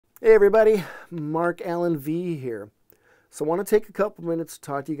Hey everybody, Mark Allen V here. So I want to take a couple minutes to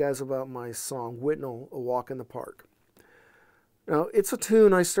talk to you guys about my song Whitnall, A Walk in the Park. Now, it's a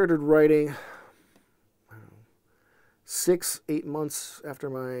tune I started writing 6, 8 months after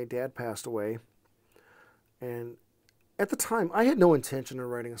my dad passed away. And at the time, I had no intention of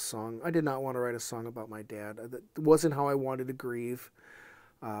writing a song. I did not want to write a song about my dad. It wasn't how I wanted to grieve,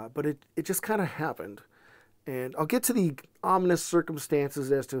 but it just kind of happened. And I'll get to the ominous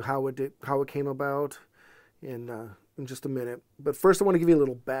circumstances as to how it came about in just a minute. But first, I want to give you a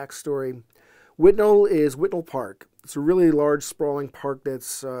little backstory. Whitnall is Whitnall Park. It's a really large, sprawling park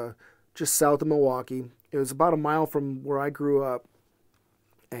that's just south of Milwaukee. It was about a mile from where I grew up,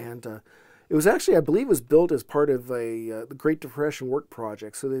 and it was actually, I believe, it was built as part of the Great Depression work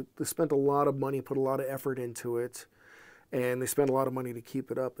project. So they spent a lot of money, put a lot of effort into it, and they spent a lot of money to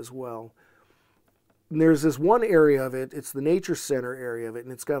keep it up as well. And there's this one area of it, it's the nature center area of it,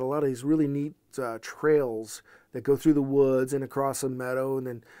 and it's got a lot of these really neat trails that go through the woods and across a meadow, and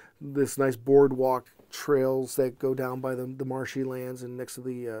then this nice boardwalk trails that go down by the marshy lands and next to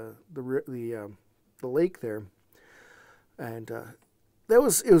the lake there. And it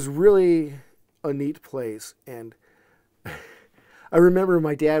was really a neat place. And I remember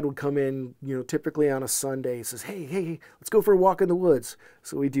my dad would come in, typically on a Sunday. He says, hey, let's go for a walk in the woods.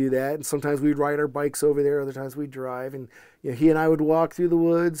 So we do that, and sometimes we'd ride our bikes over there. Other times we'd drive, and he and I would walk through the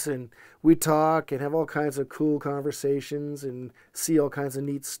woods, and we'd talk and have all kinds of cool conversations and see all kinds of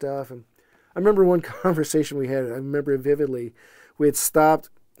neat stuff. And I remember one conversation we had. I remember it vividly. We had stopped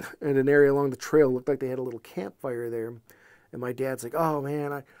in an area along the trail. It looked like they had a little campfire there, and my dad's like, "Oh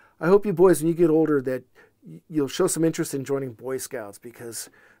man, I hope you boys, when you get older, that you'll show some interest in joining Boy Scouts,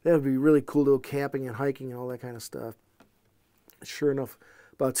 because that would be really cool to go camping and hiking and all that kind of stuff." Sure enough,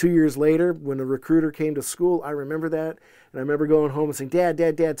 about 2 years later, when a recruiter came to school, I remember that. And I remember going home and saying, Dad,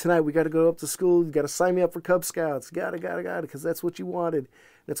 tonight we got to go up to school. You got to sign me up for Cub Scouts. Got it, because that's what you wanted.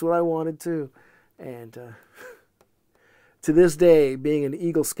 That's what I wanted too. And to this day, being an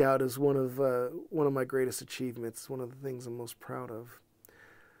Eagle Scout is one of my greatest achievements, one of the things I'm most proud of.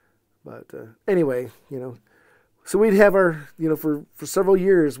 But anyway, so we'd have our, for several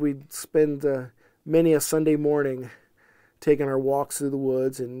years, we'd spend many a Sunday morning taking our walks through the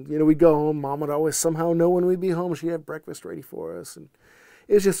woods. And, we'd go home. Mom would always somehow know when we'd be home. She'd have breakfast ready for us. And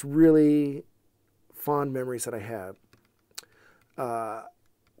it was just really fond memories that I had.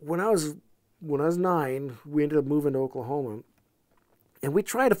 When I was 9, we ended up moving to Oklahoma. And we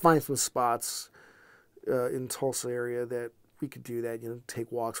tried to find some spots in Tulsa area that we could do that,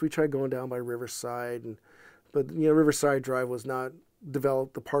 take walks. We tried going down by Riverside, but Riverside Drive was not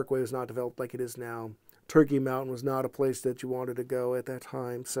developed. The Parkway was not developed like it is now. Turkey Mountain was not a place that you wanted to go at that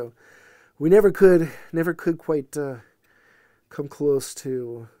time. So we never could quite come close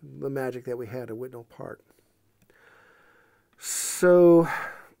to the magic that we had at Whitnall Park. So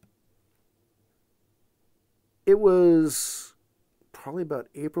it was probably about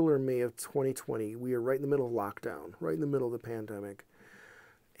April or May of 2020. We were right in the middle of lockdown, right in the middle of the pandemic.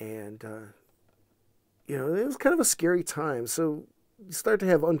 And, it was kind of a scary time. So you start to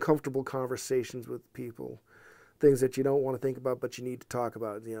have uncomfortable conversations with people, things that you don't want to think about, but you need to talk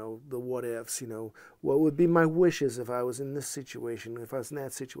about, the what ifs, what would be my wishes if I was in this situation, if I was in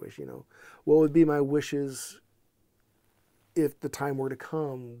that situation, what would be my wishes if the time were to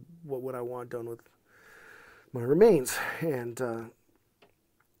come, what would I want done with my remains? And,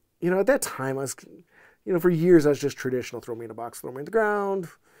 at that time, I was, for years, I was just traditional, throw me in a box, throw me in the ground.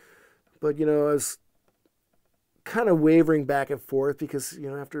 But, I was kind of wavering back and forth because,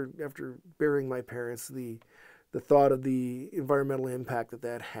 after burying my parents, the thought of the environmental impact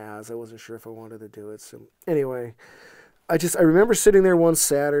that has, I wasn't sure if I wanted to do it. So anyway, I remember sitting there one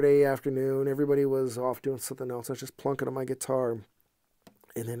Saturday afternoon. Everybody was off doing something else. I was just plunking on my guitar.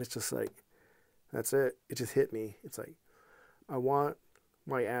 And then it's just like, that's it. It just hit me. It's like, I want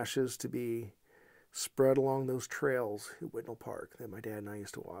my ashes to be spread along those trails at Whitnall Park that my dad and I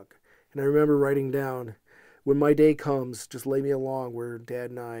used to walk. And I remember writing down, when my day comes, just lay me along where Dad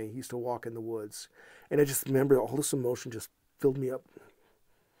and I used to walk in the woods. And I just remember all this emotion just filled me up.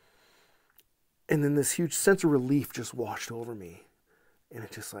 And then this huge sense of relief just washed over me. And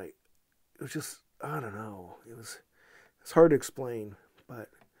it was just, I don't know. It's hard to explain, but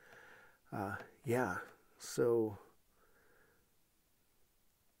yeah. So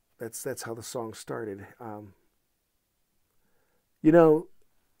that's how the song started.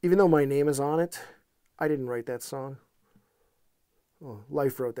 Even though my name is on it, I didn't write that song. Well,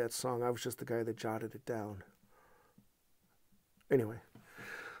 life wrote that song. I was just the guy that jotted it down. Anyway,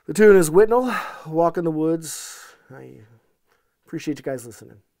 the tune is Whitnall, Walk in the Woods. I appreciate you guys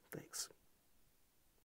listening. Thanks.